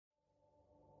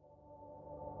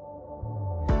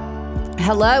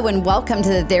Hello and welcome to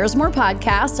the There's More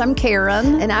podcast. I'm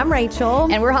Karen. And I'm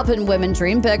Rachel. And we're helping women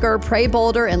dream bigger, pray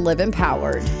bolder, and live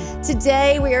empowered.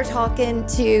 Today we are talking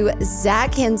to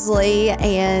Zack Hensley,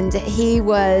 and he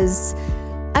was,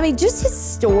 just his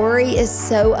story is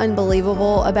so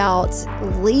unbelievable about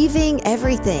leaving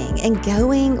everything and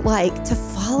going to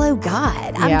follow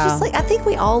God. I think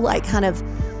we all kind of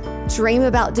dream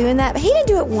about doing that, but he didn't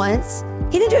do it once.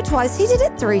 He didn't do it twice. He did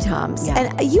it 3 times.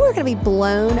 Yeah. And you are going to be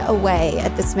blown away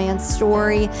at this man's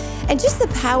story and just the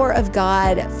power of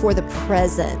God for the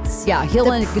presence. Yeah, he'll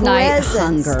ignite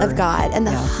hunger of God and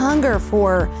the hunger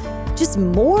for just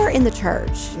more in the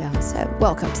church. Yeah. So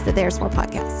welcome to the There's More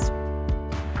podcast.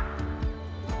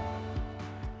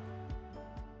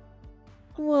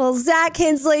 Well, Zack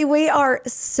Hensley, we are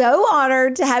so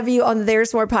honored to have you on the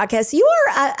There's More podcast. You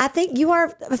are, I think you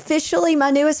are officially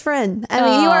my newest friend. You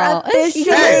are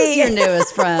officially your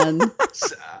newest friend.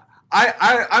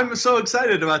 I'm so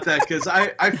excited about that because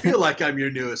I feel like I'm your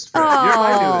newest friend. You're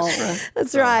my newest friend.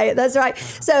 That's right.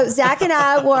 So Zack and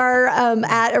I were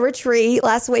at a retreat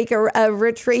last week, a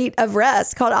retreat of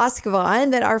rest called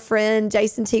Oskavan that our friend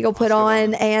Jason Teagle put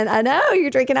on. And I know you're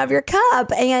drinking out of your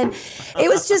cup. And it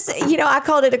was just, I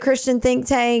called it a Christian think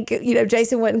tank.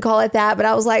 Jason wouldn't call it that, but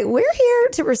I was like, we're here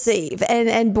to receive.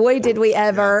 And boy, did we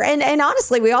ever. And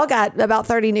honestly, we all got about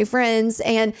 30 new friends.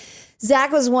 And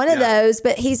Zack was one of those,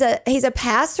 but he's a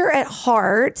pastor at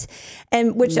heart,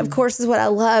 and which of course is what I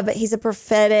love. But he's a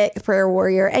prophetic prayer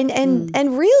warrior, and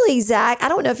really, Zack, I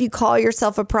don't know if you call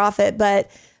yourself a prophet, but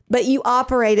you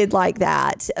operated like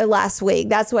that last week.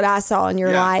 That's what I saw in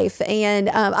your life, and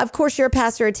of course, you're a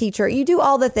pastor, a teacher. You do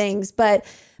all the things, but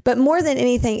more than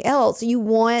anything else, you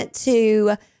want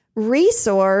to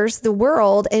resource the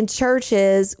world and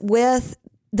churches with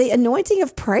the anointing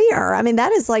of prayer.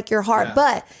 That is like your heart. Yeah.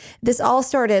 But this all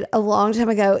started a long time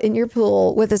ago in your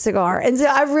pool with a cigar. And so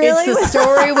it's the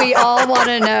story we all want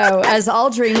to know, as all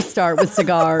dreams start with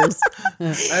cigars.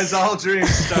 As all dreams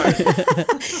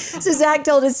start. So Zack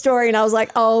told his story and I was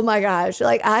like, oh my gosh,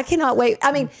 I cannot wait.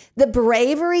 The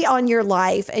bravery on your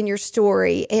life and your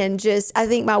story, and just, I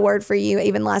think my word for you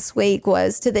even last week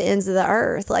was to the ends of the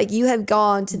earth. You have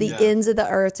gone to the ends of the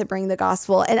earth to bring the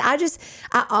gospel. And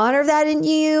I honor that in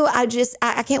you.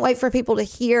 I can't wait for people to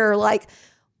hear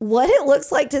what it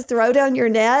looks like to throw down your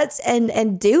nets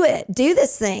and do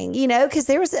this thing, because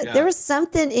there was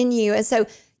something in you. And so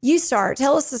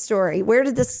tell us the story. Where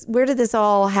did this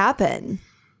all happen?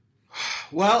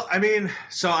 Well,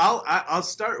 so I'll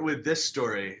start with this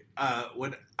story.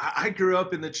 When I grew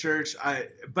up in the church,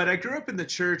 but I grew up in the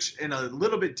church in a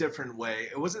little bit different way.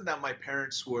 It wasn't that my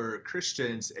parents were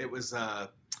Christians. It was,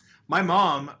 my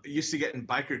mom used to get in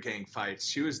biker gang fights.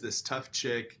 She was this tough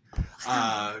chick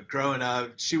growing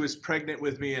up. She was pregnant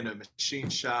with me in a machine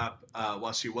shop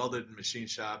while she welded in a machine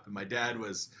shop. And my dad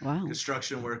was a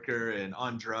construction worker and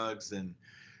on drugs. And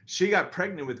she got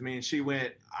pregnant with me and she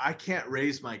went, I can't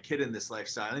raise my kid in this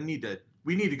lifestyle.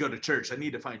 We need to go to church. I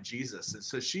need to find Jesus. And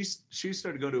so she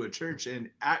started going to a church, and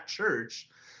at church,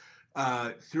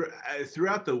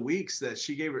 throughout the weeks that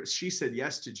she said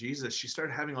yes to Jesus, she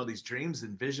started having all these dreams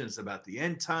and visions about the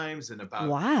end times and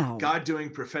about God doing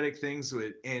prophetic things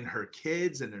in her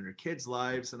kids and in her kids'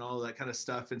 lives and all that kind of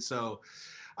stuff. And so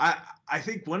I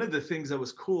think one of the things that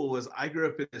was cool was I grew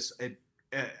up in this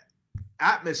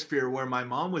atmosphere where my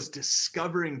mom was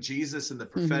discovering Jesus in the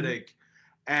prophetic.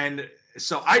 And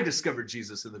so I discovered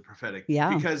Jesus in the prophetic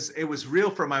because it was real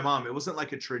for my mom. It wasn't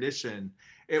like a tradition.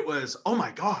 It was, oh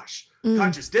my gosh,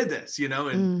 God just did this,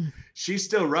 and she's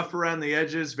still rough around the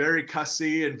edges, very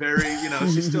cussy and very,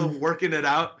 she's still working it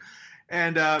out.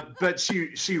 And, but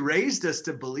she raised us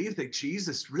to believe that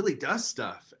Jesus really does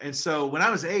stuff. And so when I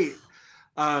was 8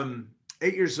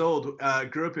 years old,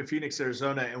 grew up in Phoenix,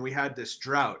 Arizona, and we had this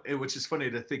drought, which is funny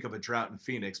to think of a drought in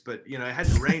Phoenix, but it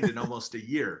hadn't rained in almost a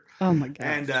year. Oh my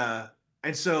gosh.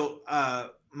 And so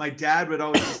my dad would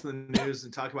always listen to the news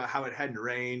and talk about how it hadn't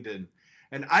rained.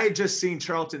 And I had just seen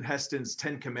Charlton Heston's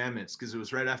 10 Commandments because it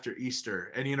was right after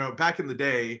Easter. And, back in the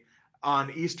day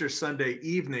on Easter Sunday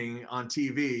evening on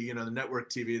TV, the network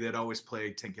TV, they'd always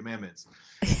play 10 Commandments.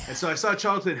 And so I saw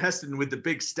Charlton Heston with the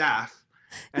big staff.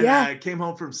 And I came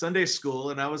home from Sunday school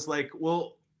and I was like,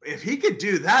 well, if he could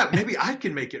do that, maybe I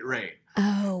can make it rain.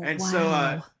 Oh, and wow.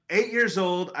 So 8 years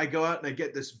old, I go out and I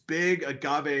get this big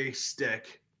agave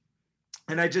stick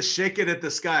and I just shake it at the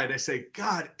sky and I say,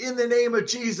 God, in the name of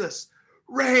Jesus,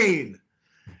 rain.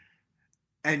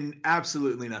 And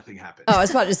absolutely nothing happened. Oh, I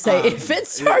was about to say, if it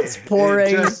starts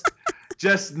pouring.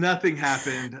 Just nothing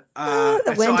happened.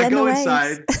 So I go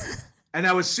inside And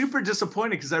I was super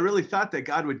disappointed because I really thought that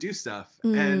God would do stuff.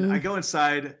 And I go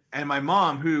inside, and my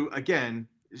mom, who again,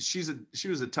 she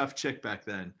was a tough chick back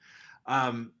then.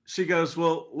 She goes,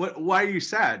 "Well, why are you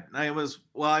sad?" And I was,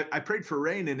 "Well, I prayed for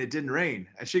rain and it didn't rain."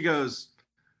 And she goes,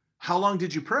 "How long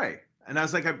did you pray?" And I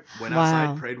was like, "I went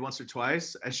outside, prayed once or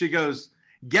twice." And she goes,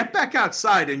 "Get back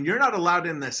outside, and you're not allowed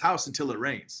in this house until it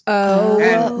rains."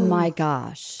 Oh my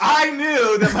gosh. I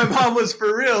knew that my mom was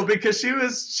for real because she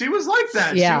was like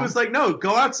that. Yeah. She was like, "No,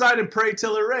 go outside and pray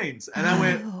till it rains." And I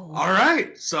went, "All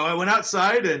right." So I went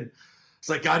outside, and it's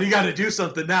like, "God, you got to do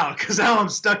something now because now I'm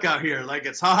stuck out here. Like,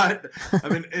 it's hot. I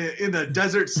mean, in the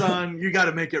desert sun, you got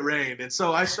to make it rain." And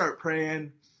so I start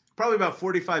praying. Probably about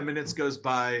 45 minutes goes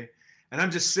by, and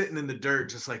I'm just sitting in the dirt,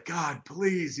 just like, "God,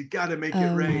 please, you got to make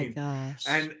it rain." Oh my gosh.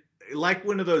 And like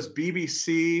one of those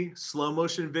BBC slow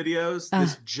motion videos,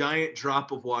 this giant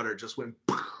drop of water just went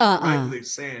right in the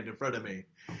sand in front of me.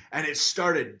 And it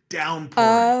started downpouring.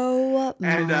 Oh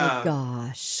and, my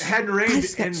gosh. It hadn't rained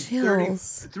in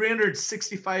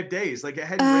 365 days. Like, it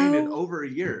hadn't rained in over a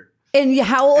year. And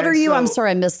how old are you? I'm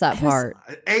sorry, I missed that part.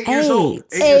 8 years old.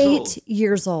 8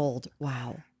 years old.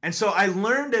 Wow. And so I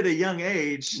learned at a young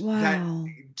age that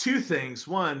two things.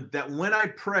 One, that when I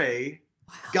pray,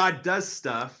 God does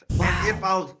stuff. And if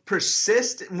I'll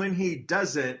persist when he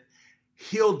doesn't,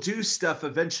 he'll do stuff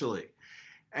eventually.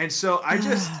 And so I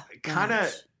just kind of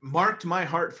marked my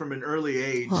heart from an early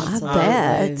age. Well,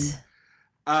 I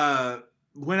bet.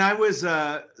 When I was,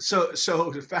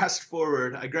 so fast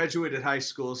forward, I graduated high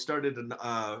school, started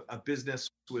a business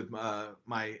with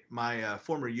my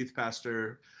former youth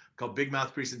pastor called Big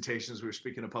Mouth Presentations. We were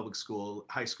speaking to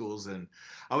high schools, and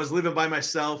I was living by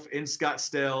myself in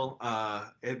Scottsdale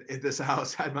in this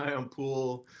house, had my own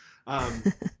pool,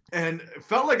 and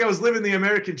felt like I was living the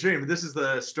American dream. This is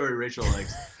the story Rachel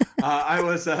likes. I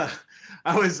was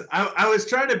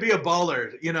trying to be a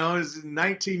baller, I was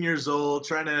 19 years old,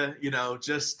 trying to,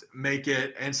 just make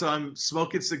it. And so I'm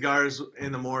smoking cigars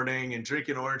in the morning and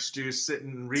drinking orange juice,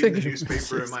 sitting, reading the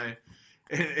newspaper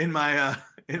in my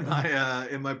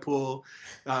pool,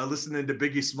 listening to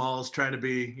Biggie Smalls, trying to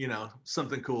be,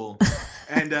 something cool.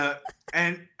 And I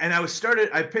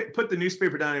put the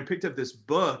newspaper down and picked up this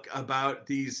book about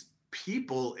these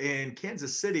people in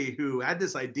Kansas City who had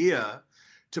this idea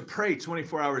to pray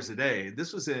 24 hours a day.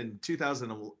 This was in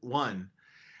 2001.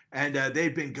 And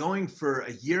they'd been going for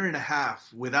a year and a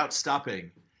half without stopping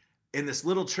in this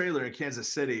little trailer in Kansas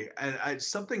City. And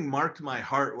something marked my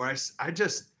heart where I said,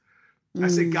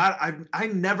 "God, I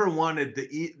never wanted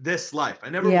this life. I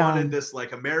never wanted this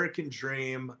like American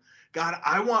dream. God,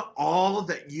 I want all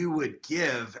that you would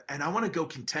give, and I want to go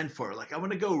contend for it. Like, I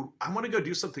want to go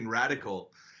do something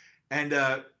radical." And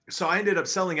so I ended up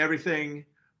selling everything,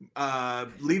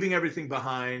 leaving everything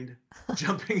behind,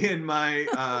 jumping in my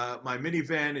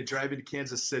minivan and driving to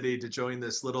Kansas City to join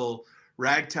this little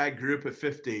ragtag group of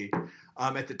 50.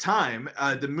 At the time,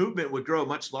 the movement would grow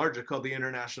much larger, called the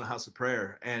International House of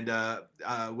Prayer, and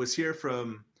was here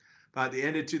from about the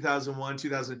end of 2001,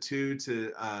 2002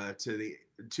 to the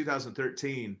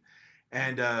 2013.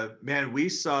 And man, we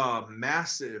saw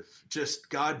massive, just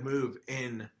God move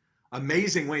in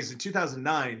amazing ways. In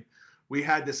 2009, we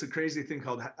had this crazy thing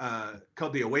called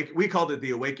the Awakening. We called it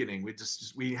the Awakening.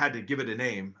 We had to give it a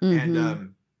name.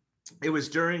 And it was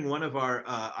during one of our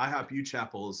IHOP U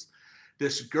chapels.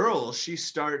 This girl, she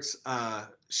starts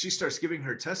giving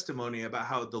her testimony about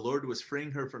how the Lord was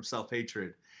freeing her from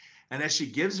self-hatred. And as she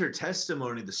gives her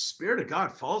testimony, the Spirit of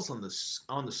God falls on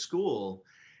the school,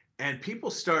 and people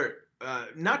start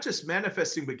not just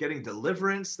manifesting, but getting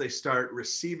deliverance. They start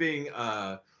receiving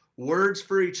words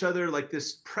for each other. Like,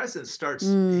 this presence starts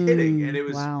hitting, and it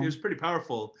was pretty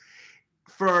powerful.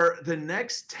 For the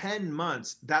next 10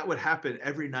 months, that would happen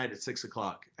every night at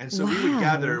 6:00. And so we would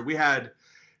gather. We had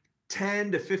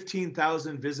 10 to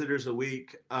 15,000 visitors a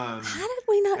week. How did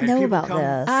we not know about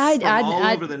this? All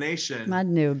over the nation. I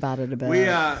knew about it a bit.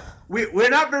 We're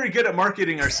not very good at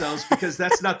marketing ourselves because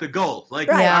that's not the goal. Like,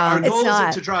 right. our goal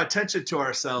isn't to draw attention to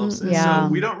ourselves. And so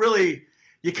we don't really,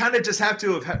 you kind of just have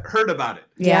to have heard about it.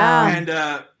 Yeah.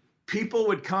 And people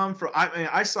would come from,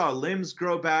 I saw limbs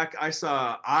grow back. I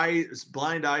saw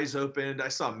blind eyes opened. I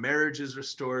saw marriages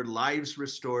restored, lives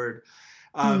restored.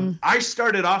 I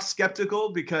started off skeptical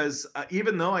because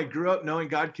even though I grew up knowing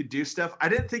God could do stuff, I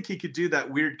didn't think he could do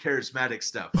that weird charismatic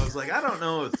stuff. I was like, I don't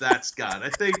know if that's God. I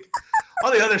think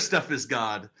all the other stuff is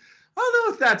God. I don't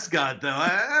know if that's God, though.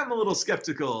 I'm a little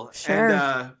skeptical.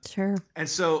 Sure. And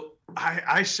so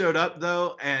I showed up,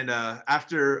 though, and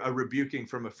after a rebuking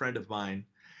from a friend of mine,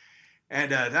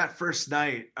 And that first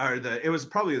night, it was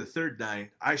probably the third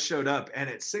night, I showed up, and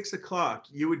at 6 o'clock,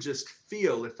 you would just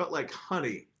it felt like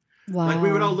honey. Wow. Like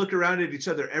we would all look around at each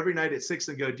other every night at 6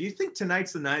 and go, do you think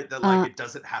tonight's the night that like it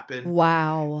doesn't happen?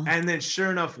 Wow. And then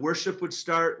sure enough, worship would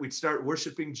start. We'd start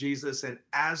worshiping Jesus. And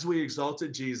as we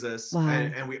exalted Jesus,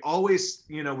 and we always,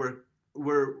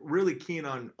 we're really keen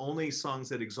on only songs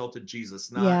that exalted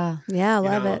Jesus. Not, I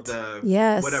love it.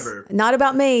 Yes. Whatever. Not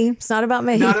about me. It's not about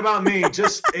me. Not about me.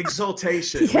 Just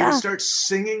exaltation. We would start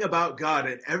singing about God.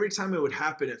 And every time it would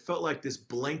happen, it felt like this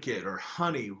blanket or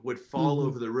honey would fall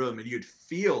over the room, and you'd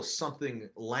feel something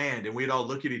land. And we'd all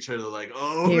look at each other like,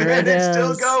 oh, here man, it's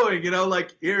still going.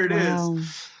 Like, here it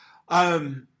is.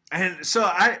 And so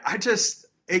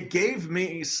it gave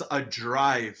me a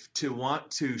drive to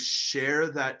want to share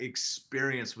that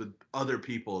experience with other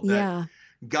people. That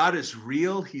God is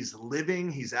real. He's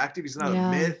living. He's active. He's not a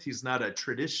myth. He's not a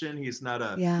tradition. He's not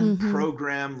a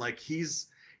program. Like he's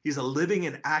a living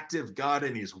and active God,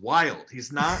 and he's wild.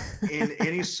 He's not in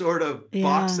any sort of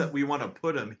box that we want to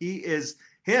put him. He is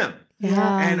him.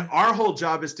 And our whole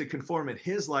job is to conform in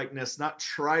his likeness, not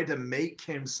try to make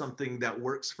him something that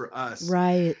works for us.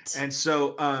 Right. And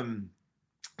so,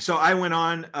 so I went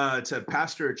on to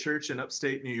pastor a church in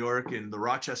upstate New York, in the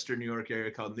Rochester, New York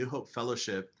area, called New Hope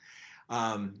Fellowship.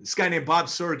 This guy named Bob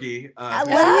Sorge. I love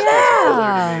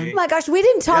that. Oh my gosh, we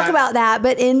didn't talk about that,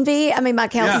 but Envy. I mean, my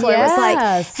counselor was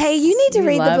like, "Hey, you need to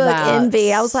read the book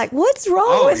Envy." I was like, "What's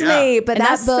wrong with me?" But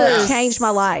that book changed my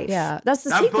life. Yeah, that's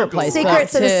the Secret Place.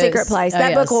 Secrets of the Secret Place.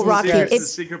 That book will rock you. If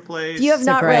Secret Place. If you have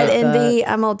not read Envy,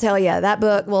 I'm gonna tell you that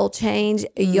book will change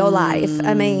your life.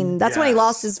 I mean, that's when he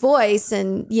lost his voice,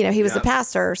 and he was a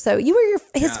pastor. So you were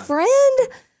his friend.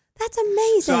 That's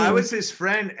amazing. So I was his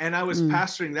friend, and I was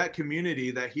pastoring that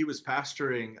community that he was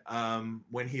pastoring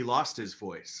when he lost his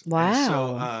voice. Wow. And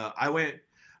so I went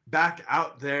back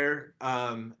out there,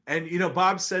 and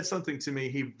Bob said something to me.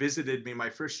 He visited me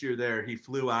my first year there. He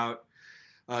flew out.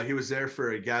 He was there for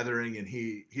a gathering, and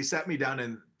he sat me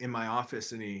down in my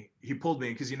office, and he pulled me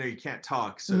in, because you can't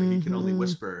talk, so he can only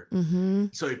whisper.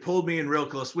 So he pulled me in real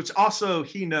close, which also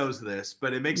he knows this,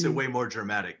 but it makes it way more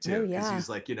dramatic too, because he's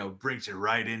like, brings you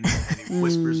right in, and he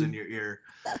whispers in your ear.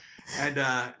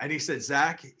 And he said,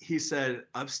 Zack, he said,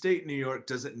 upstate New York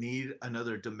doesn't need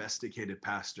another domesticated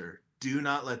pastor. Do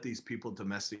not let these people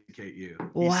domesticate you.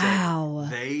 He said,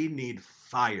 they need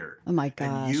fire. Oh my gosh.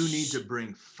 And you need to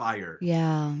bring fire.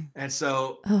 Yeah. And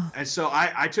so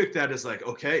I took that as like,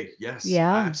 okay, yes,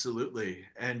 absolutely.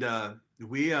 And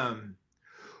we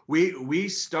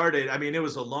started, I mean, it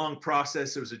was a long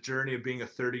process. It was a journey of being a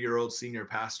 30-year-old senior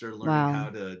pastor, learning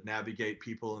how to navigate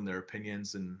people and their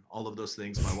opinions and all of those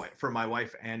things, for my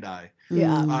wife and I.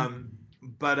 Yeah.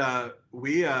 But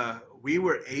we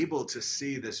were able to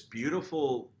see this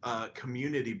beautiful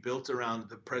community built around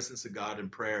the presence of God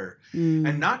and prayer.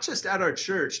 And not just at our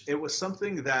church. It was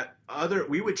something that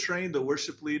we would train the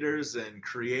worship leaders and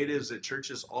creatives at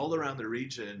churches all around the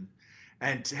region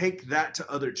and take that to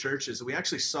other churches. We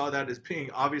actually saw that as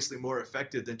being obviously more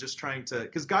effective than just trying to,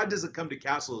 because God doesn't come to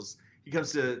castles. It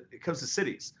comes to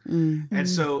cities. And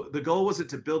so the goal wasn't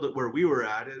to build it where we were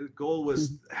at. The goal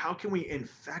was, how can we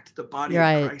infect the body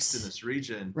of Christ in this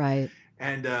region? Right.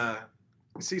 And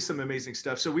see some amazing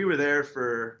stuff. So we were there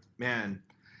for,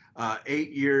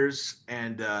 8 years,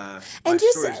 and my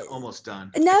story's almost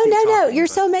done. No. You're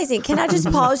so amazing. Can I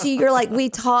just pause you? You're like,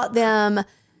 we taught them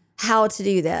how to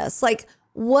do this. Like,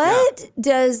 what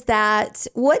did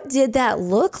that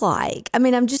look like? I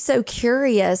mean, I'm just so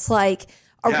curious. Like,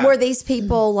 were these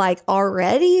people like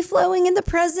already flowing in the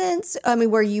presence? I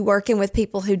mean, were you working with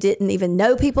people who didn't even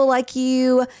know people like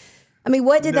you? I mean,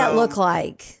 what did that look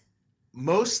like?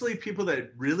 Mostly people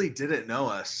that really didn't know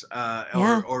us,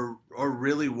 or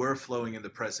really were flowing in the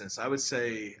presence. I would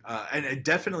say, and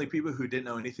definitely people who didn't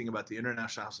know anything about the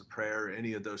International House of Prayer or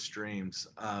any of those streams.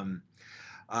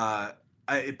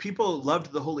 People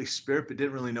loved the Holy Spirit, but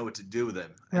didn't really know what to do with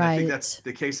him. And I think that's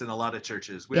the case in a lot of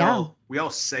churches. We all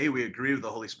say we agree with the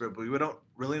Holy Spirit, but we don't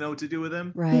really know what to do with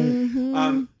him.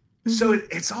 Right. So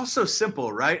it's also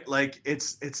simple, right? Like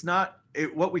it's not,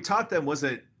 what we taught them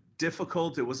wasn't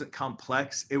difficult. It wasn't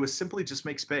complex. It was simply just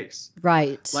make space.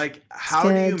 Right. Like, how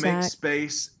do you make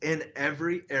space in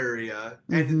every area?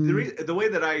 And the way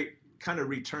that I kind of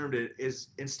retermed it is,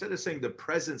 instead of saying the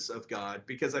presence of God,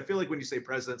 because I feel like when you say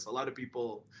presence, a lot of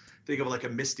people think of like a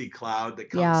misty cloud that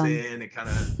comes in and kind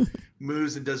of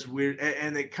moves and does weird,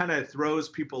 and it kind of throws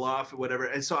people off or whatever.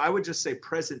 And so I would just say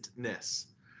presentness.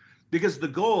 because the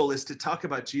goal is to talk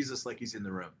about Jesus like he's in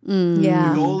the room. Yeah.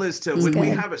 The goal is to, when we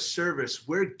good. have a service,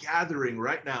 we're gathering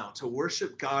right now to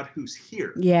worship God who's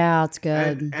here. Yeah, it's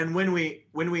good. And when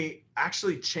we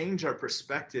actually change our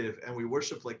perspective and we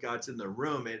worship like God's in the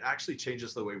room, it actually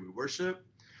changes the way we worship.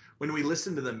 When we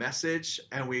listen to the message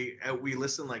and we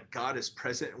listen like God is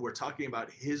present and we're talking about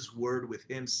his word with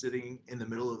him sitting in the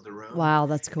middle of the room. Wow,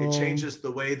 that's cool. It changes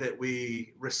the way that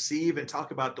we receive and talk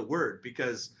about the word,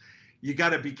 because you got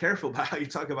to be careful about how you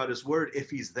talk about his word if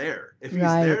he's there. If he's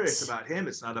there, it's about him.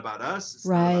 It's not about us. It's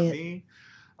not about me.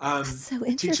 That's so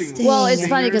interesting. Well, it's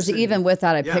funny because even with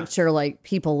that, I yeah. picture like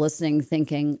people listening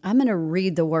thinking, I'm going to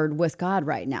read the word with God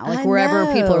right now. Like I wherever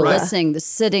know. people are Right. listening,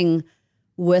 sitting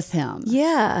with him.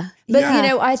 Yeah. But yeah. you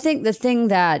know, I think the thing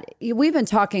that we've been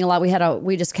talking a lot,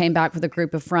 we just came back with a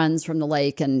group of friends from the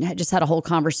lake and just had a whole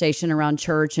conversation around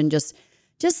church and just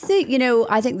the, you know,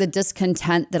 I think the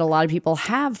discontent that a lot of people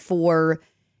have for,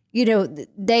 you know,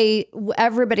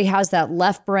 everybody has that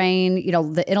left brain, you know,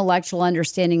 the intellectual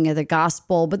understanding of the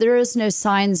gospel, but there is no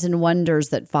signs and wonders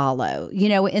that follow, you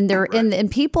know, and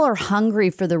and people are hungry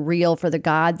for the real, for the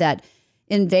God that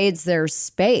invades their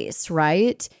space,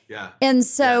 right? Yeah. And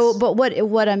so, Yes.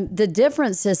 but the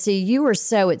difference is, see,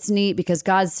 it's neat because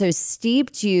God so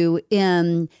steeped you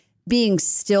in being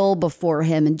still before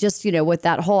him. And just, you know, with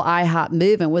that whole IHOP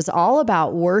movement was all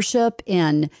about worship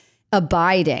and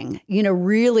abiding, you know,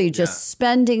 really just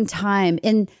spending time.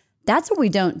 And that's what we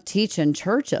don't teach in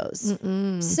churches.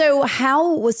 So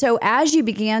as you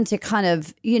began to kind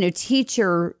of, you know, teach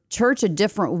your church a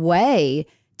different way,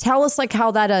 tell us like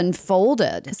how that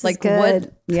unfolded. This like is good.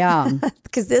 what, yeah.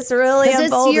 Because this really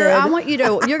unfolded. I want you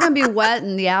to, you're going to be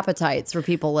whetting the appetites for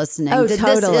people listening. Oh, That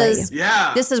totally.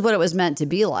 This is what it was meant to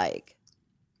be like.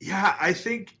 Yeah, I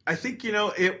think, you know,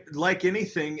 it, like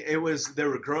anything, there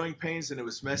were growing pains and it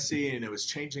was messy and it was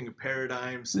changing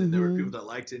paradigms and there were people that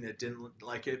liked it and that didn't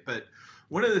like it. But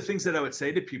one of the things that I would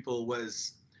say to people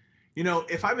was, you know,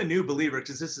 if I'm a new believer,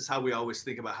 because this is how we always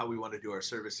think about how we want to do our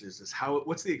services, is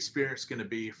what's the experience going to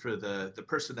be for the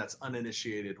person that's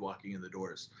uninitiated walking in the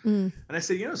doors? And I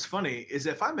said, you know, what's funny is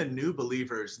if I'm a new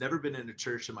believer who's never been in a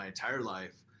church in my entire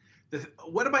life,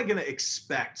 what am I going to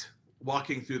expect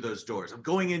walking through those doors? I'm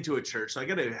going into a church, so I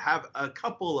got to have a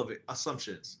couple of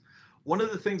assumptions. One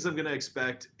of the things I'm going to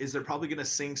expect is they're probably going to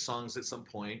sing songs at some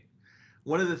point.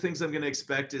 One of the things I'm going to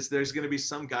expect is there's going to be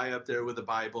some guy up there with a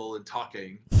Bible and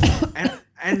talking.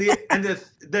 and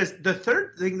the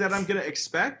third thing that I'm going to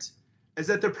expect is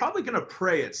that they're probably going to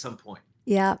pray at some point.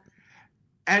 Yeah.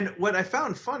 And what I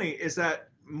found funny is that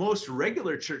most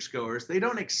regular churchgoers, they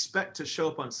don't expect to show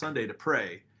up on Sunday to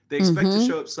pray. They expect to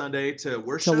show up Sunday to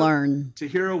worship, To learn. to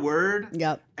hear a word,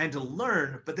 Yep. and to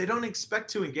learn, but they don't expect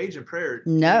to engage in prayer.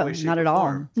 No, in any way, shape, not or at all.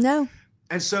 form. No.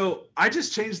 And so I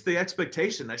just changed the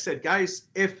expectation. I said, guys,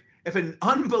 if an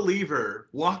unbeliever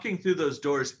walking through those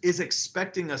doors is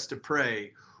expecting us to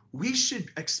pray, we should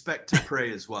expect to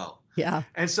pray as well. Yeah.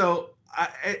 And so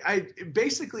I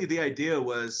basically the idea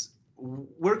was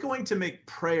we're going to make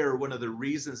prayer one of the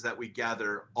reasons that we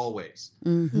gather always.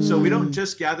 So we don't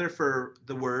just gather for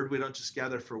the word. We don't just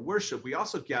gather for worship. We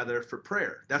also gather for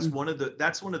prayer. That's one of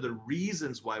the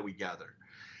reasons why we gather.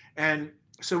 And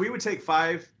so we would take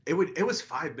it was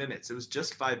 5 minutes. It was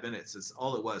just 5 minutes. It's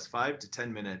all it was, 5 to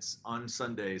 10 minutes on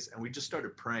Sundays. And we just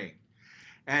started praying.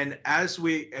 And as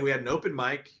we had an open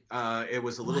mic, it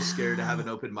was a little scary to have an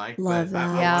open mic. Love but that.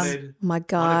 I Yeah. wanted My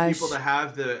gosh. people to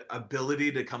have the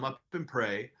ability to come up and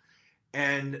pray.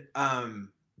 And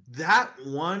that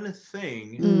one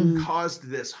thing caused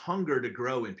this hunger to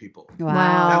grow in people.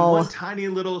 Wow. That one tiny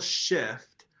little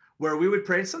shift where we would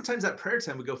pray. And sometimes that prayer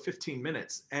time would go 15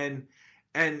 minutes. And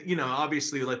you know,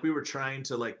 obviously, like we were trying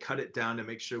to like cut it down to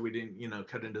make sure we didn't, you know,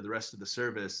 cut into the rest of the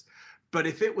service. But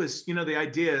if it was, you know, the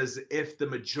idea is if the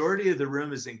majority of the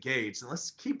room is engaged, and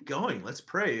let's keep going, let's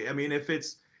pray. I mean, if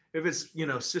it's, you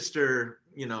know, sister,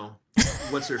 you know,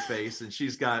 what's her face, and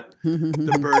she's got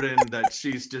the burden that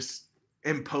she's just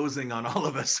imposing on all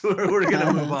of us, we're going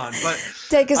to move on. But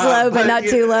Take us low, but not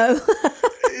too low.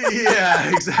 Yeah,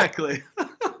 exactly.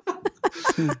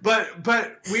 But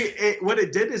what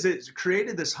it did is it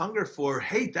created this hunger for,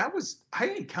 hey, I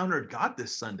encountered God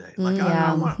this Sunday. Like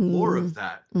I want more of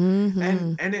that.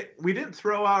 And we didn't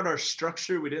throw out our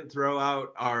structure. We didn't throw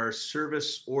out our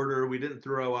service order. We didn't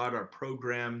throw out our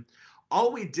program.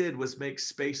 All we did was make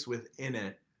space within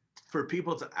it for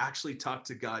people to actually talk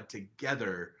to God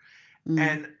together.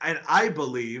 And I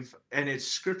believe, and it's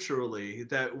scripturally,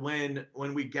 that when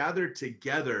we gather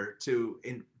together to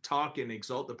talk and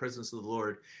exalt the presence of the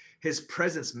Lord, his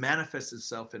presence manifests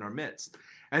itself in our midst.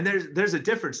 And there's a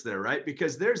difference there, right?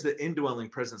 Because there's the indwelling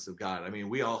presence of God. I mean,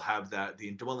 we all have that, the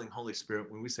indwelling Holy Spirit.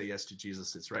 When we say yes to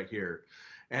Jesus, it's right here.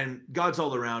 And God's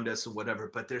all around us and whatever.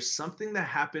 But there's something that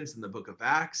happens in the book of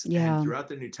Acts and throughout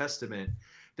the New Testament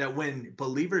that when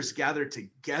believers gather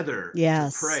together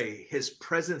to pray, his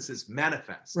presence is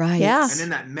manifest. Right. Yes. And in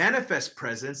that manifest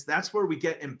presence, that's where we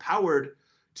get empowered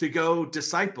to go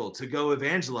disciple, to go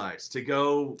evangelize, to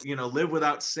go, live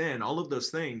without sin, all of those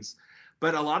things.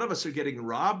 But a lot of us are getting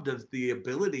robbed of the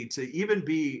ability to even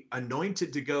be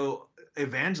anointed to go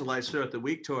evangelize throughout the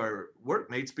week to our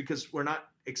workmates because we're not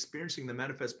experiencing the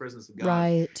manifest presence of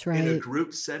God in a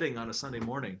group setting on a Sunday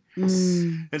morning.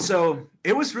 And so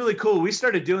it was really cool. We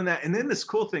started doing that. And then this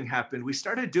cool thing happened. We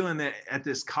started doing that at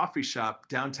this coffee shop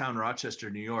downtown Rochester,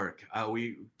 New York.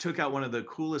 We took out one of the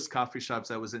coolest coffee shops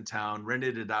that was in town,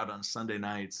 rented it out on Sunday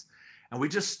nights. And we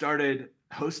just started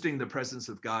hosting the presence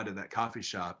of God in that coffee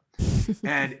shop.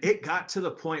 And it got to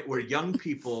the point where young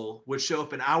people would show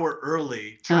up an hour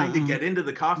early trying to get into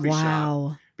the coffee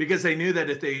shop because they knew that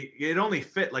it only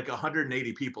fit like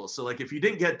 180 people. So like if you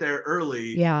didn't get there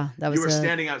early, you were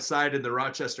standing outside in the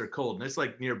Rochester cold. And it's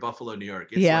like near Buffalo, New York.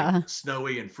 It's like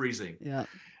snowy and freezing. Yeah.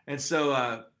 And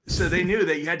so they knew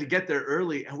that you had to get there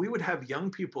early, and we would have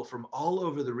young people from all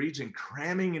over the region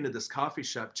cramming into this coffee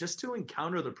shop just to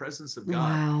encounter the presence of God.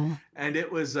 Wow. And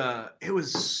it was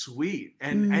sweet.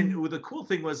 And the cool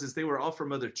thing was they were all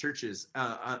from other churches.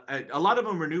 A lot of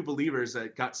them were new believers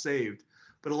that got saved,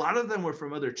 but a lot of them were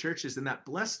from other churches, and that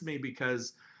blessed me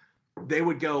because they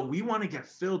would go, we want to get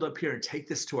filled up here and take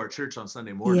this to our church on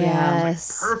Sunday morning. Yes. And I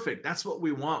was like, perfect. That's what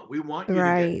we want. We want you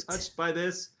to get touched by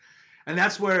this. And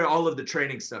that's where all of the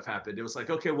training stuff happened. It was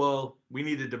like, okay, well, we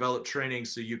need to develop training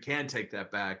so you can take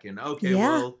that back. And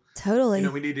totally.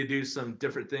 We need to do some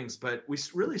different things. But we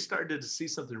really started to see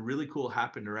something really cool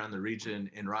happen around the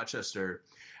region in Rochester.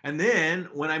 And then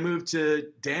when I moved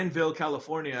to Danville,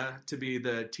 California, to be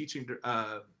the teaching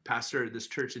pastor at this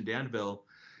church in Danville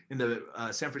in the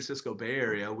San Francisco Bay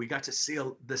Area, we got to see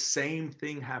the same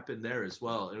thing happen there as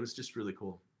well. It was just really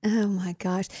cool. Oh my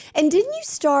gosh. And didn't you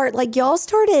start, y'all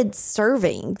started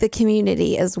serving the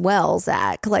community as well,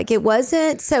 Zach? It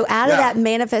wasn't, so out of that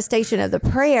manifestation of the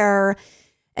prayer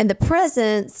and the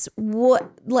presence,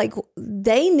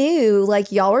 they knew,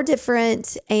 y'all are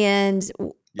different and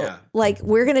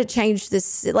we're going to change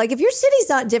this. If your city's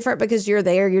not different because you're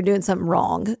there, you're doing something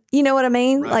wrong. You know what I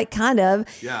mean? Right. Kind of.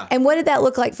 Yeah. And what did that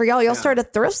look like for y'all? Y'all started a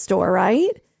thrift store,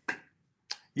 right?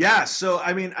 Yeah. So,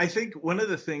 I mean, I think one of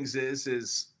the things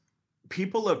is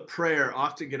people of prayer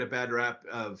often get a bad rap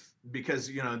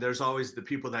because, there's always the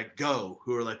people that go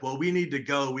who are like, well, we need to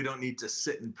go. We don't need to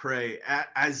sit and pray,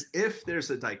 as if there's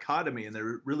a dichotomy, and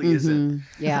there really isn't.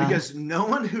 Yeah. Because no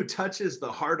one who touches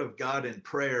the heart of God in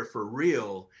prayer for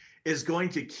real is going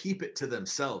to keep it to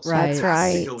themselves. Right. That's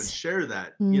right. To go and share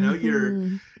that.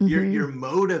 You're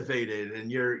motivated and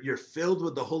you're filled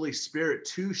with the Holy Spirit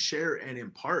to share and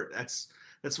impart.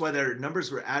 That's why their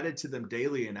numbers were added to them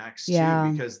daily in Acts 2,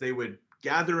 because they would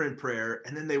gather in prayer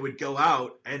and then they would go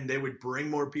out and they would bring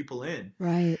more people in.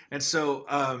 Right. And so,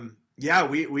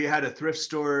 we had a thrift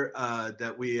store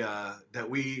that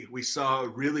we saw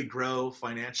really grow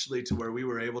financially to where we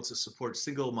were able to support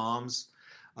single moms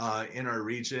in our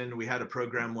region. We had a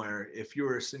program where if you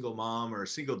were a single mom or a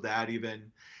single dad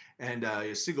even, and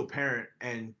a single parent,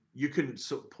 and you couldn't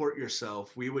support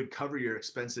yourself, we would cover your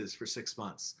expenses for 6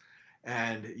 months.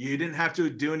 And you didn't have to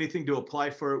do anything to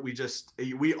apply for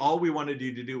it. All we wanted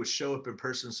you to do was show up in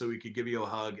person so we could give you a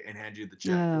hug and hand you the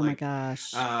check. Oh my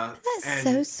gosh. That's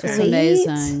so sweet. It's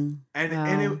amazing.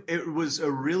 And it was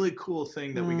a really cool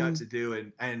thing that we got to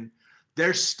do. And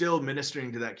they're still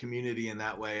ministering to that community in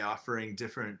that way, offering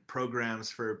different programs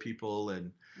for people.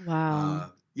 And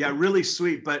really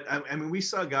sweet. But I mean, we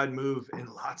saw God move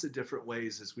in lots of different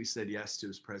ways as we said yes to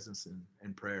his presence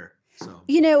and prayer. So.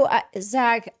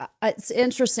 Zach, it's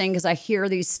interesting because I hear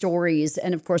these stories,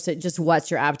 and of course, it just whets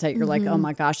your appetite. You're like, oh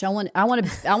my gosh, I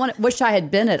wish I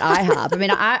had been at IHOP. I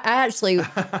mean, I actually,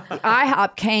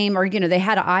 IHOP came, or they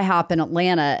had an IHOP in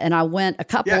Atlanta, and I went a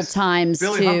couple of times.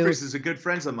 Billy Humphreys is a good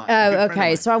friend of mine. Oh,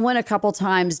 okay. So I went a couple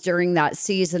times during that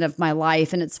season of my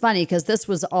life, and it's funny because this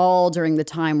was all during the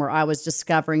time where I was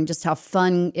discovering just how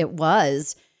fun it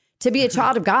was to be a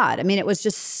child of God. I mean, it was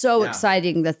just so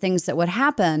exciting, the things that would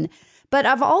happen. But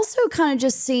I've also kind of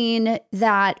just seen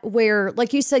that where,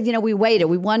 like you said, we waited.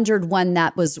 We wondered when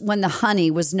the honey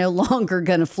was no longer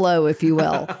going to flow, if you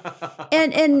will.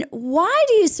 and what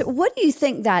do you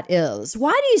think that is?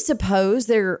 Why do you suppose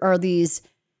there are these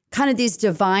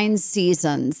divine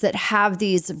seasons that have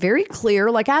these very clear,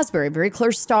 like Asbury, very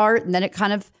clear start, and then it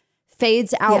kind of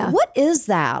fades out. Yeah. What is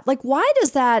that? Like, why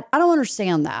does that? I don't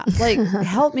understand that. Like,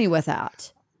 help me with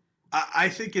that. I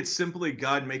think it's simply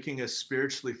God making us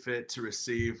spiritually fit to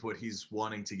receive what he's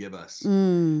wanting to give us.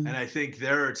 Mm. And I think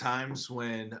there are times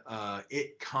when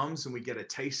it comes and we get a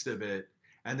taste of it,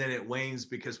 and then it wanes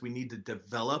because we need to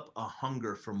develop a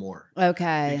hunger for more.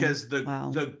 Okay. Because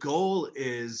the goal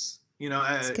is,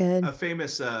 a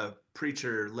famous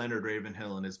preacher, Leonard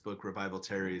Ravenhill, in his book Revival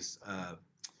Tarries,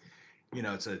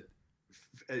 it's a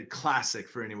classic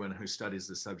for anyone who studies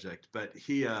the subject, but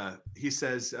he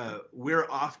says we're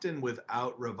often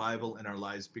without revival in our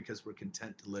lives because we're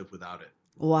content to live without it.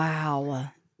 Wow.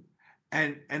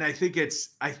 And I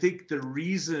think the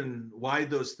reason why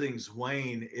those things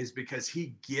wane is because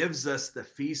he gives us the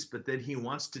feast, but then he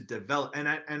wants to develop. And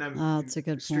I'm that's a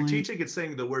good strategic point. in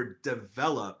saying the word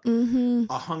develop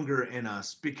a hunger in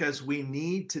us, because we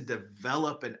need to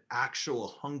develop an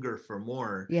actual hunger for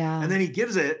more. Yeah. And then he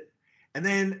gives it, and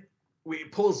then we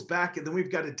pulls back, and then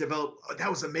we've got to develop. Oh, that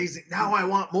was amazing. Now I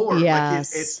want more.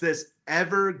 Yes. Like it's this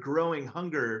ever-growing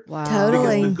hunger. Wow.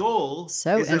 Totally. Because the goal is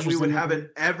that we would interesting. have an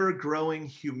ever-growing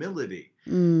humility.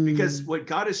 Mm. Because what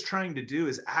God is trying to do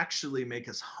is actually make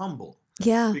us humble.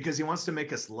 Yeah. Because he wants to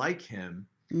make us like him.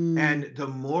 Mm. And the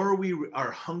more we are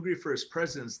hungry for his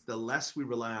presence, the less we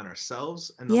rely on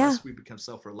ourselves, and the Yeah. less we become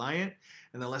self-reliant,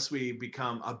 and the less we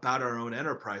become about our own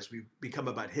enterprise, we become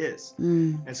about his.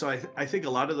 Mm. And so I think a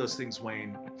lot of those things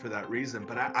wane for that reason.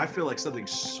 But I feel like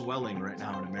something's swelling right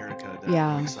now in America that Yeah.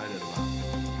 I'm excited about.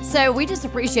 So we just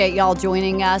appreciate y'all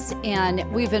joining us, and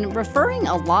we've been referring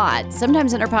a lot.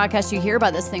 Sometimes in our podcast, you hear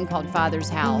about this thing called Father's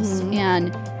House,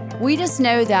 and we just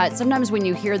know that sometimes when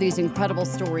you hear these incredible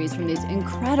stories from these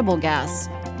incredible guests,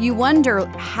 you wonder,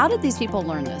 how did these people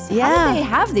learn this? How Yeah. did they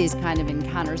have these kind of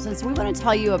encounters? And so we want to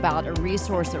tell you about a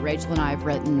resource that Rachel and I have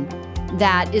written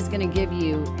that is going to give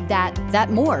you the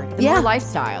more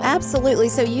lifestyle. Absolutely.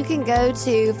 So you can go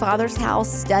to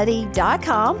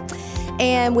fathersHousestudy.com,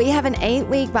 and we have an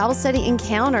 8-week Bible study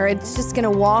encounter. It's just going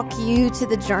to walk you to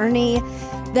the journey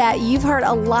that you've heard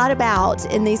a lot about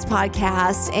in these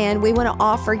podcasts, and we want to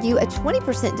offer you a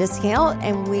 20% discount,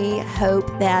 and we hope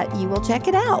that you will check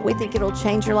it out. We think it'll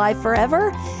change your life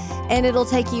forever, and it'll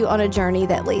take you on a journey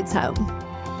that leads home.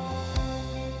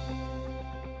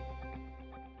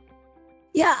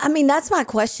 Yeah, I mean, that's my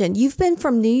question. You've been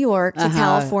from New York to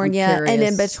California I'm and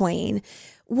in curious. between.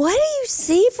 What do you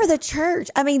see for the church?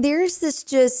 I mean, there's this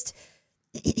just,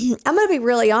 I'm going to be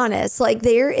really honest. Like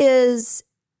there is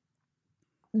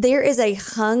a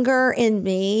hunger in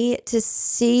me to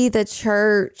see the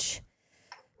church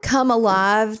come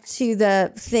alive to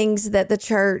the things that the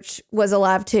church was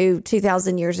alive to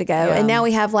 2,000 years ago. Yeah. And now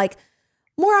we have like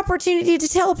more opportunity to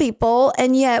tell people,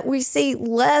 and yet we see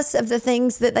less of the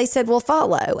things that they said will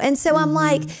follow. And so I'm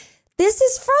like, this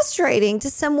is frustrating to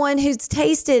someone who's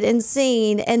tasted and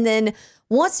seen and then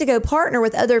wants to go partner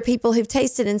with other people who've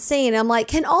tasted and seen. I'm like,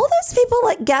 can all those people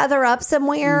like gather up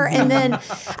somewhere? And then,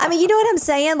 I mean, you know what I'm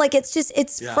saying? Like, it's just,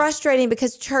 it's frustrating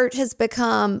because church has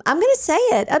become, I'm going to say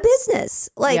it, a business.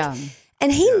 Like,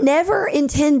 and he never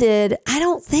intended, I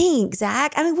don't think,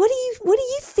 Zach. I mean, what are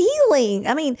you feeling?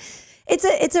 I mean,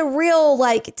 it's a real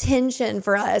like tension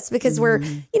for us because we're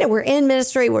in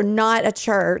ministry. We're not a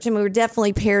church. I mean, we're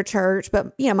definitely peer church,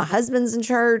 but my husband's in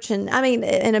church, and I mean,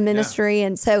 in a ministry.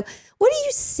 And so what do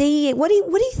you see? What do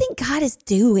you think God is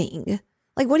doing?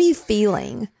 Like, what are you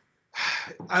feeling?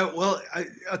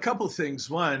 A couple of things.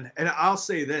 One, and I'll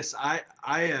say this, I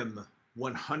am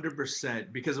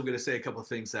 100%, because I'm going to say a couple of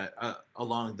things that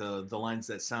along the lines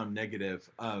that sound negative.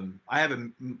 I have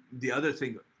the other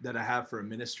thing that I have for a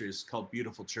ministry is called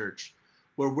Beautiful Church,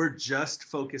 where we're just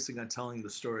focusing on telling the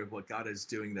story of what God is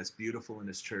doing that's beautiful in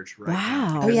his church right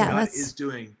now. Oh, yeah, God that's is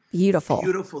doing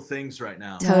beautiful things right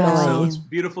now. Totally. So it's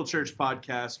Beautiful Church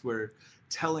podcast. We're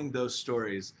telling those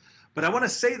stories. But I want to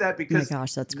say that because oh my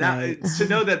gosh, that's now, great. to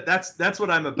know that that's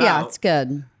what I'm about. Yeah, it's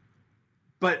good.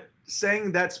 But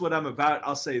saying that's what I'm about,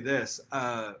 I'll say this.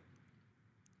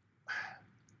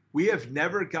 We've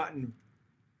never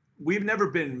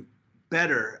been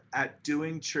better at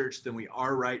doing church than we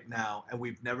are right now, and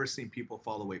we've never seen people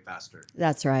fall away faster.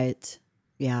 That's right.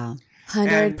 Yeah.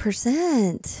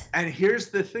 100%. And here's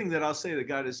the thing that I'll say that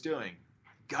God is doing.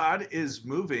 God is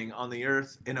moving on the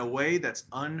earth in a way that's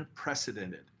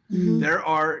unprecedented. Mm-hmm. There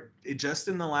are, just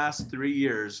in the last 3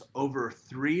 years, over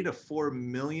 3 to 4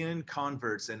 million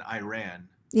converts in Iran.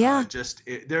 Yeah.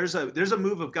 There's a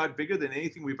move of God bigger than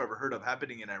anything we've ever heard of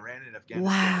happening in Iran and Afghanistan.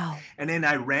 Wow. And in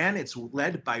Iran, it's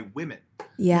led by women.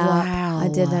 Yeah, Wow. I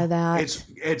did know that.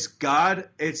 It's God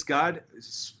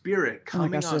Spirit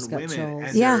coming gosh, I just on got women, chills.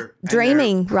 and Yeah,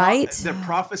 dreaming, right? They're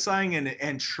prophesying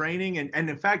and training, and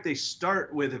in fact, they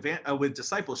start with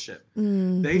discipleship.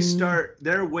 They start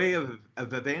their way of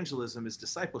evangelism is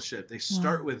discipleship. They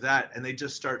start with that, and they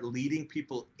just start leading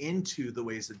people into the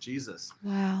ways of Jesus.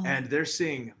 Wow. And they're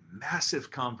seeing massive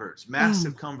converts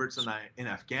in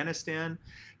Afghanistan,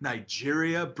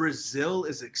 Nigeria, Brazil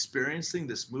is experiencing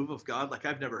this move of God like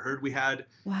I've never heard. We had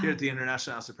here at the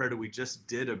International House of Prayer, we just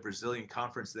did a Brazilian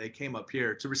conference. They came up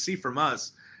here to receive from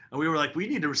us, and we were like, we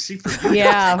need to receive from you.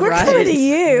 Yeah, We're coming to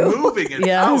you. Moving in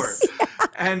power.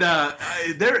 And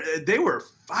they were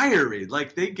fiery.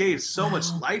 Like they gave so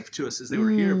much life to us as they were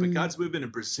here. But God's moving in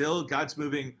Brazil. God's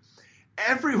moving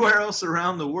everywhere else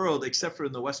around the world except for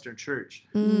in the Western church.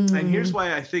 And here's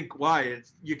why I think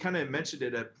you kind of mentioned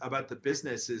it about the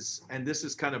businesses, and this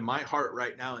is kind of my heart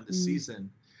right now in the season,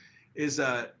 is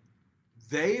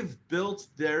they've built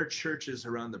their churches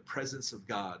around the presence of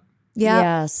God. Yeah.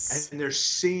 Yes. And they're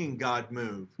seeing God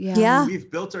move. Yeah. We've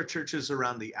built our churches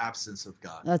around the absence of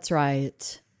God. That's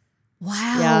right.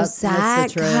 Wow, Yeah, Zach.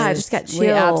 that's the truth. God, I just got chills. We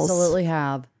absolutely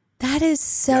have. That is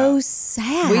so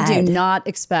sad. We do not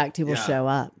expect he will show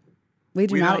up. We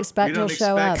do not expect he'll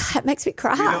show up. God, it makes me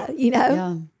cry, you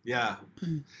know? Yeah.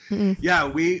 Yeah,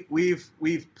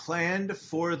 we've planned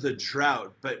for the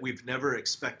drought, but we've never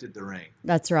expected the rain.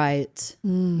 That's right.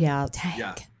 Yeah. Dang.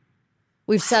 Yeah.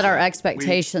 We've set our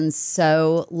expectations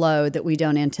so low that we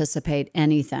don't anticipate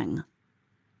anything.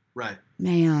 Right.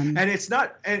 Man. And it's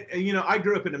not, and I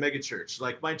grew up in a mega church.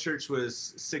 Like my church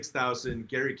was 6,000.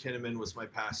 Gary Kinnaman was my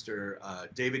pastor.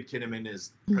 David Kinnaman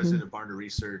is president of Barna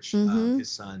Research,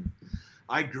 his son.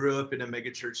 I grew up in a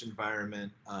mega church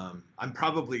environment. I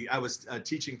was a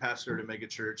teaching pastor at a mega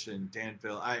church in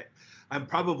Danville. I'm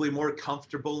probably more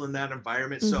comfortable in that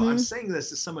environment. So I'm saying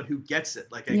this as someone who gets it.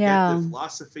 Like I get the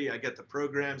philosophy, I get the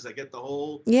programs, I get the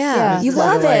whole. Yeah, you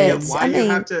love it.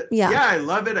 I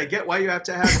love it. I get why you have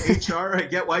to have HR. I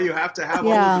get why you have to have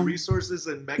all of the resources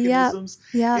and mechanisms.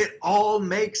 Yeah. It all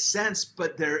makes sense.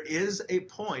 But there is a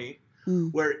point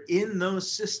where in those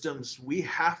systems, we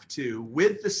have to,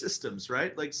 with the systems,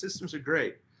 right? Like systems are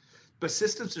great, but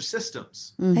systems are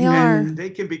systems. They are. And they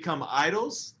can become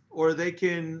idols. Or they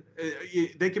can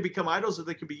become idols, or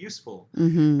they can be useful.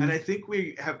 And I think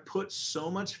we have put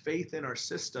so much faith in our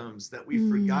systems that we've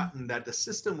forgotten that the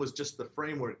system was just the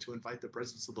framework to invite the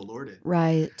presence of the Lord in.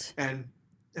 Right. And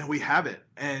we haven't.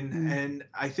 And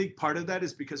I think part of that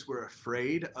is because we're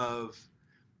afraid of.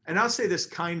 And I'll say this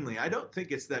kindly. I don't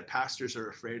think it's that pastors are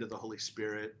afraid of the Holy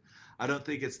Spirit. I don't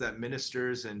think it's that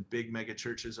ministers and big mega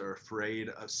churches are afraid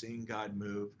of seeing God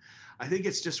move. I think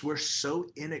it's just we're so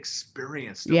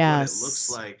inexperienced of what it looks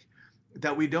like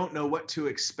that we don't know what to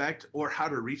expect or how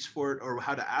to reach for it or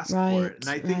how to ask for it. And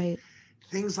I think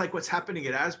things like what's happening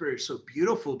at Asbury are so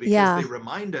beautiful because they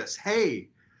remind us, hey,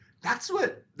 that's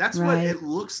what it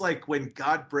looks like when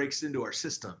God breaks into our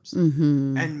systems.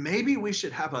 And maybe we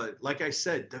should have like I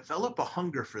said, develop a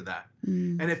hunger for that.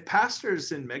 And if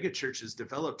pastors in mega churches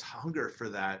developed hunger for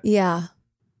that,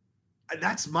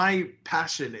 that's my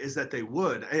passion, is that they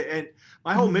would. And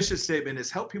my whole mission statement is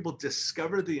help people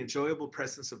discover the enjoyable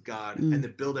presence of God and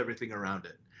then build everything around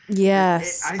it.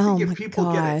 Yes. I think if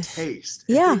people get a taste,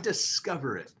 if they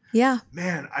discover it,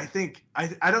 man, I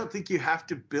don't think you have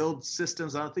to build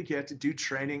systems. I don't think you have to do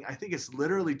training. I think it's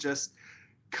literally just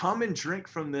come and drink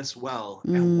from this well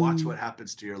and watch what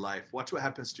happens to your life. Watch what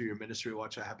happens to your ministry.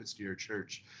 Watch what happens to your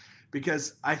church.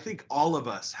 Because I think all of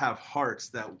us have hearts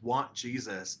that want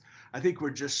Jesus. I think we're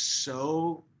just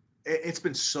it's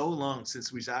been so long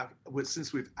since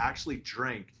we've actually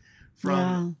drank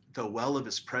from the well of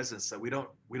his presence that we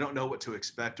don't know what to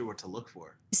expect or what to look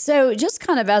for. So just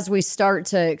kind of as we start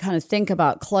to kind of think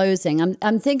about closing,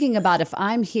 I'm thinking about if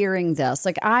I'm hearing this,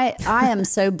 like I am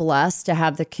so blessed to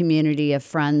have the community of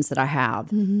friends that I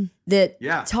have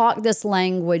that talk this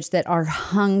language, that are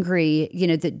hungry,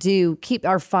 that do keep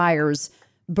our fires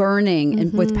burning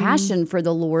and with passion for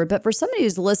the Lord. But for somebody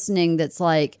who's listening, that's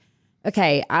like,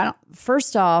 okay,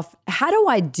 first off, how do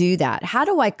I do that? How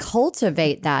do I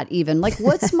cultivate that even? Like,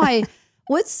 what's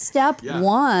step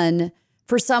one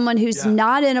for someone who's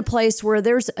not in a place where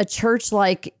there's a church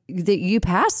like that you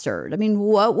pastored? I mean,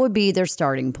 what would be their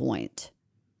starting point?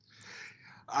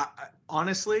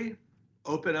 Honestly,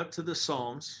 open up to the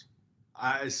Psalms.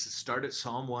 I start at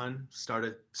Psalm 1, start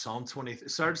at Psalm 23,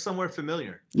 start somewhere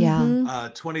familiar.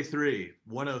 23,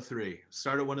 103,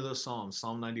 start at one of those Psalms,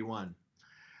 Psalm 91.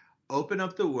 Open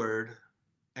up the word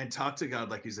and talk to God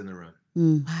like he's in the room.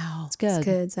 Wow. It's good. It's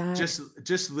good, Zach.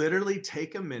 Just literally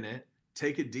take a minute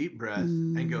take a deep breath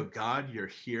and go, God, you're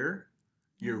here.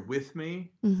 You're with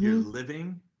me. Mm-hmm. You're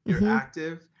living. You're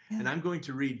active. Yeah. And I'm going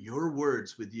to read your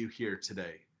words with you here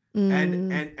today.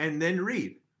 Mm. And then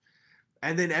read.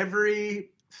 And then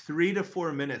every 3 to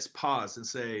 4 minutes, pause and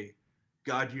say,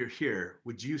 God, you're here.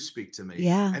 Would you speak to me?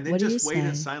 Yeah. And then just wait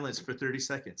in silence for 30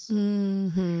 seconds.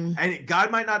 Mm-hmm. And God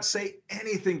might not say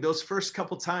anything those first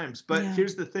couple times, but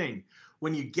here's the thing.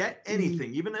 When you get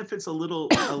anything, even if it's a little,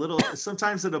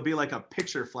 sometimes it'll be like a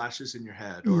picture flashes in your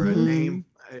head, or a name,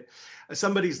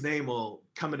 somebody's name will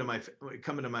come into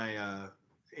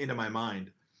my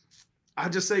mind. I'll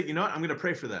just say, you know what, I'm going to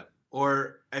pray for them.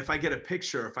 Or if I get a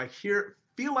picture, if I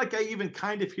feel like I even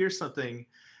kind of hear something,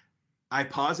 I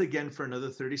pause again for another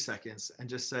 30 seconds and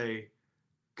just say,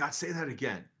 God, say that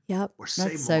again. Yep. Or say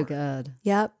That's more. so good.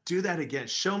 Yep. Do that again.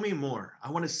 Show me more.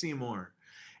 I want to see more.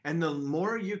 And the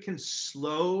more you can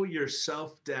slow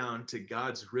yourself down to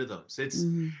God's rhythms. It's,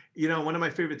 one of my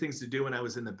favorite things to do when I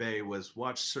was in the Bay was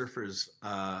watch surfers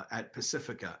at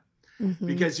Pacifica,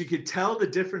 because you could tell the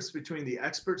difference between the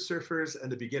expert surfers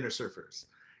and the beginner surfers.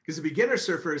 Because the beginner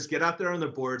surfers get out there on their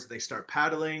boards, they start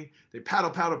paddling, they paddle,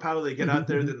 they get out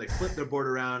there, then they flip their board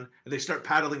around and they start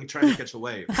paddling and trying to catch a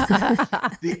wave.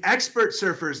 The expert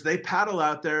surfers, they paddle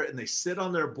out there and they sit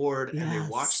on their board and they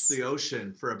watch the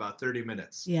ocean for about 30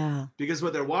 minutes. Yeah. Because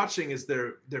what they're watching is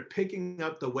they're picking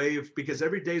up the wave, because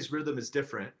every day's rhythm is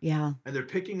different. Yeah. And they're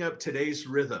picking up today's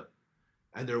rhythm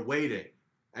and they're waiting.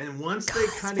 And once they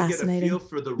kind of get a feel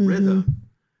for the rhythm,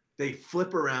 they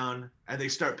flip around and they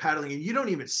start paddling, and you don't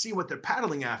even see what they're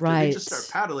paddling after. Right. They just start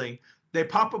paddling. They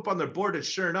pop up on their board, and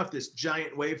sure enough, this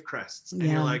giant wave crests. And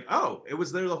you're like, oh, it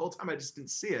was there the whole time. I just didn't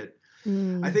see it.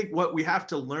 I think what we have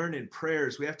to learn in prayer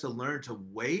is we have to learn to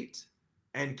wait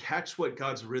and catch what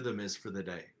God's rhythm is for the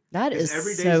day. That is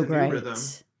every day so is a great. new rhythm.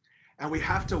 And we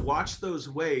have to watch those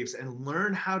waves and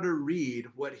learn how to read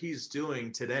what he's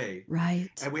doing today. Right.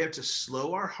 And we have to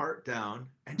slow our heart down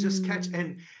and just catch.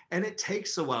 And it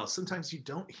takes a while. Sometimes you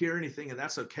don't hear anything, and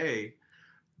that's okay.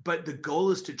 But the goal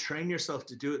is to train yourself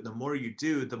to do it. The more you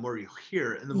do, the more you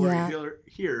hear. And the more you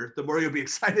hear, the more you'll be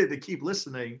excited to keep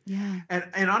listening. Yeah.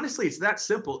 And honestly, it's that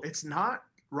simple. It's not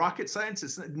rocket science.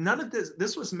 It's none of this.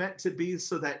 This was meant to be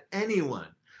so that anyone,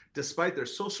 despite their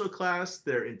social class,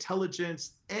 their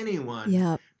intelligence,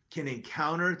 anyone can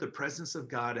encounter the presence of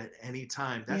God at any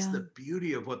time. That's the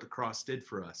beauty of what the cross did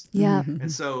for us. Yeah.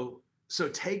 And so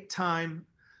take time,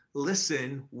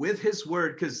 listen with his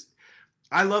word, because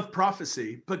I love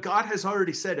prophecy, but God has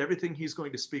already said everything he's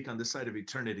going to speak on this side of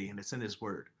eternity, and it's in his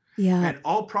word. Yeah. And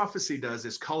all prophecy does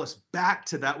is call us back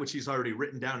to that which he's already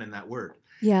written down in that word.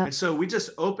 Yeah. And so we just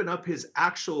open up his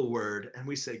actual word and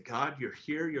we say, God, you're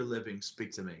here, you're living,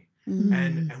 speak to me.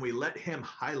 And we let him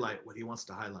highlight what he wants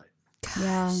to highlight.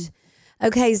 Yeah.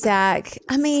 Okay, Zach.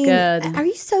 I mean, good. are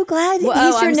you so glad Well,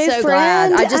 he's your I'm new so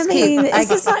friend? glad. Is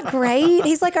this not great?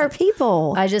 He's like our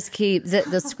people. I just keep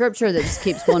the scripture that just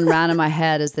keeps going around in my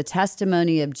head is the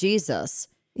testimony of Jesus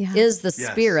is the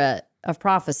spirit of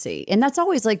prophecy. And that's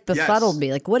always like befuddled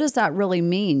me. Like, what does that really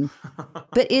mean?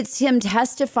 But it's him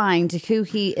testifying to who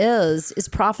he is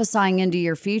prophesying into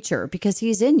your future because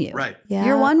he's in you. Right. Yeah.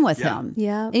 You're one with him.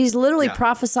 Yeah. And he's literally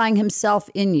prophesying himself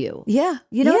in you. Yeah.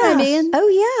 You know what I mean?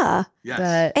 Oh, yeah. Yes.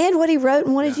 But And what he wrote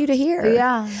and wanted you to hear.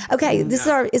 yeah. Okay, this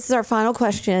is our final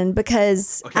question,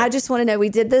 because I just want to know, we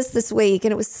did this week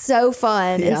and it was so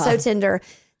fun and so tender.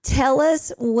 Tell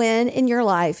us when in your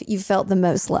life you felt the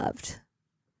most loved.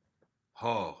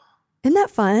 Oh. Isn't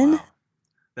that fun? Wow.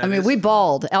 That I mean, is we fun.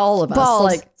 balled, all of us. Balled.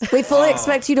 Like, We fully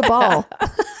expect you to ball.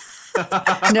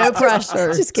 no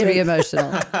pressure Just to be kidding.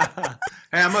 emotional. Hey,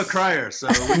 I'm a crier, so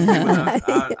we can keep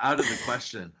it out of the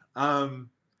question.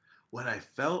 When I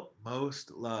felt most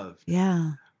loved.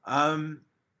 Yeah. I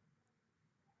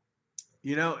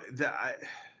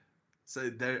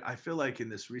feel like in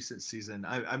this recent season,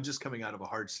 I'm just coming out of a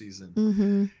hard season.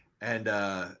 Mm-hmm. And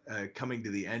coming to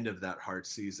the end of that hard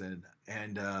season.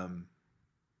 And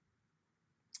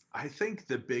I think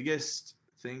the biggest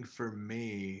thing for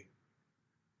me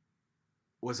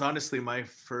was honestly my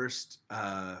first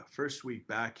week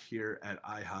back here at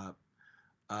IHOP.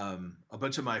 A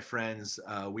bunch of my friends,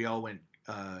 we all went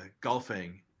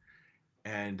golfing,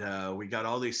 and we got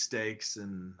all these steaks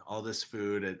and all this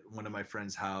food at one of my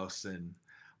friends' house. And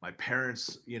my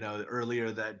parents,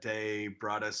 earlier that day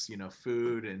brought us,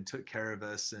 food and took care of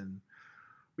us. And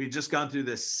we'd just gone through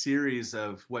this series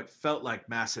of what felt like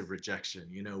massive rejection.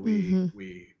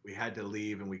 We had to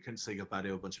leave and we couldn't say goodbye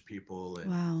to a bunch of people. And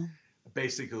Wow.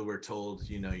 basically we're told,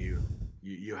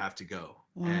 you have to go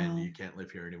and you can't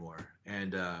live here anymore.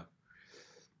 And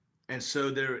And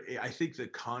so I think the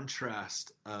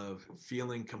contrast of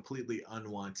feeling completely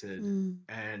unwanted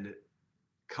and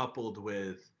coupled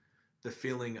with the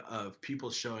feeling of people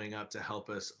showing up to help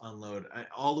us unload,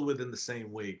 all within the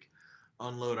same week,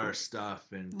 unload our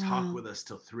stuff and talk with us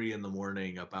till 3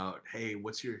 a.m. about, hey,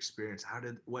 what's your experience?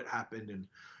 What happened? And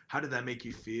how did that make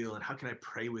you feel? And how can I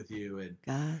pray with you? And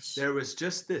there was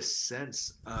just this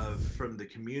sense from the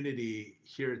community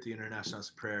here at the International House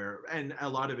of Prayer, and a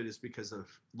lot of it is because of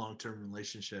long-term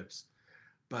relationships,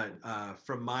 but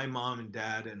from my mom and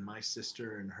dad and my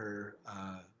sister and her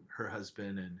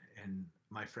husband and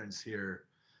my friends here,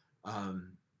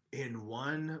 in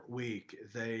 1 week,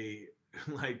 they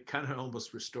like kind of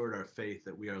almost restored our faith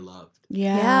that we are loved.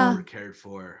 Yeah. We're cared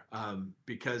for,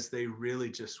 because they really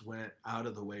just went out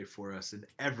of the way for us in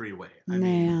every way. I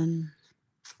mean,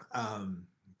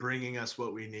 bringing us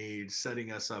what we need,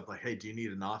 setting us up like, hey, do you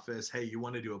need an office? Hey, you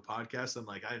want to do a podcast? I'm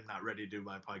like, I'm not ready to do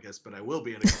my podcast, but I will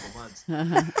be in a couple months.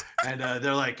 And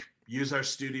they're like, use our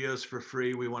studios for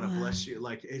free. We want to bless you.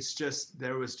 Like, it's just,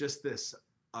 there was just this,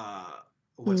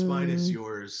 what's mine is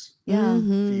yours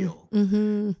feel.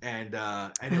 And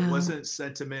it wasn't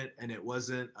sentiment, and it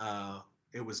wasn't,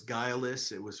 it was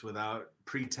guileless. It was without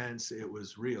pretense. It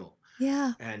was real.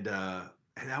 Yeah. And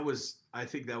that was, I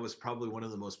think that was probably one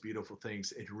of the most beautiful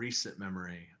things in recent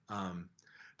memory.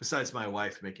 Besides my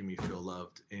wife making me feel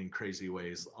loved in crazy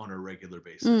ways on a regular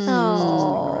basis.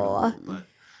 Oh, but,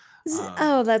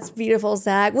 that's beautiful,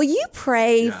 Zach. Will you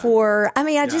pray for,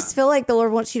 I just feel like the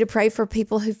Lord wants you to pray for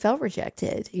people who felt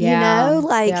rejected, you know,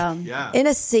 like in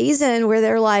a season where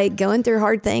they're like going through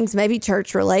hard things, maybe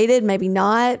church related, maybe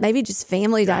not, maybe just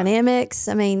family dynamics.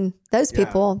 I mean, those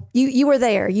people, you were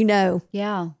there, you know.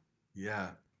 Yeah.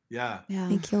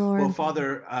 Thank you, Lord. Well,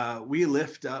 Father, we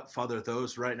lift up, Father,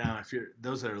 those right now,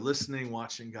 those that are listening,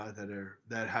 watching, God,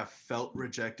 that have felt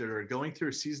rejected or going through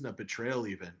a season of betrayal,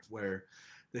 even where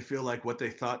they feel like what they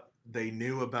thought they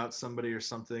knew about somebody or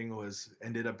something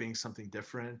ended up being something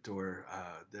different, or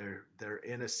they're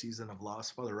in a season of loss.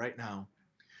 Father, right now,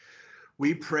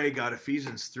 we pray, God,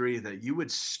 Ephesians 3, that you would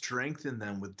strengthen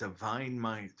them with divine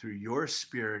might through your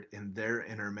Spirit in their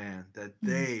inner man, that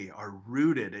they are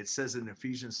rooted. It says in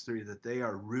Ephesians 3 that they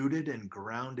are rooted and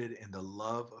grounded in the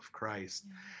love of Christ,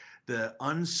 the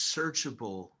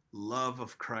unsearchable love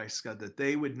of Christ, God, that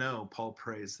they would know, Paul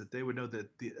prays, that they would know that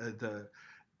the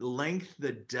length,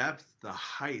 the depth, the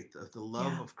height of the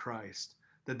love of Christ,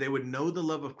 that they would know the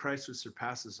love of Christ which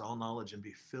surpasses all knowledge and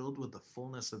be filled with the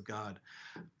fullness of God.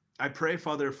 I pray,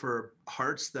 Father, for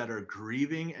hearts that are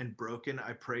grieving and broken.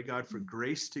 I pray, God, for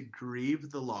grace to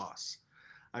grieve the loss.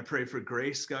 I pray for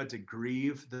grace, God, to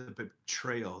grieve the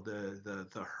betrayal,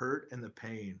 the hurt and the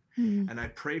pain. And I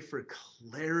pray for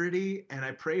clarity. And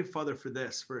I pray, Father,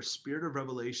 for a spirit of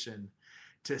revelation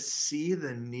to see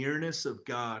the nearness of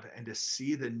God and to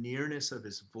see the nearness of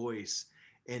his voice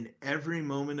in every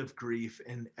moment of grief,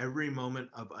 in every moment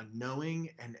of unknowing,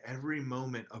 and every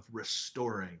moment of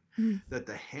restoring, that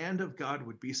the hand of God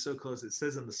would be so close. It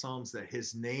says in the Psalms that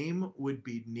his name would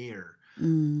be near.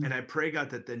 And I pray,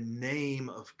 God, that the name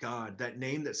of God, that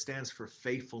name that stands for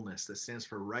faithfulness, that stands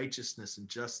for righteousness and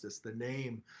justice, the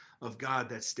name of God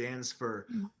that stands for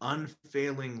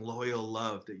unfailing, loyal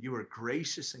love, that you are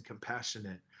gracious and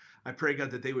compassionate. I pray, God,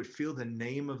 that they would feel the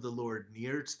name of the Lord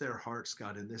near to their hearts,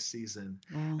 God, in this season,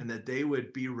 and that they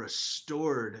would be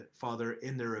restored, Father,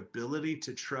 in their ability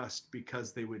to trust,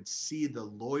 because they would see the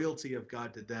loyalty of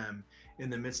God to them in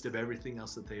the midst of everything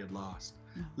else that they had lost.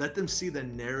 Let them see the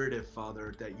narrative,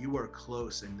 Father, that you are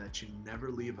close and that you never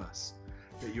leave us,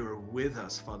 that you are with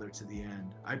us, Father, to the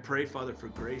end. I pray, Father, for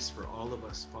grace for all of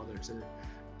us, Father, to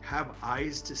have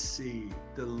eyes to see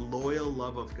the loyal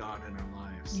love of God in our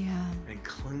lives and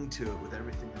cling to it with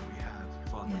everything that we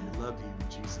have. Father, we love you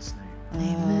in Jesus'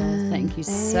 name. Amen. Thank you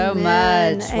so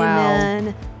much. Amen.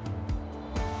 Wow.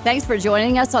 Thanks for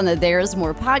joining us on the There's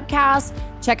More podcast.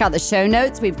 Check out the show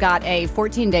notes. We've got a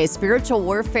 14-day spiritual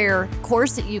warfare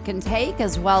course that you can take,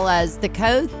 as well as the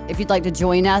code if you'd like to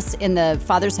join us in the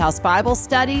Father's House Bible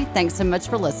study. Thanks so much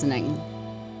for listening.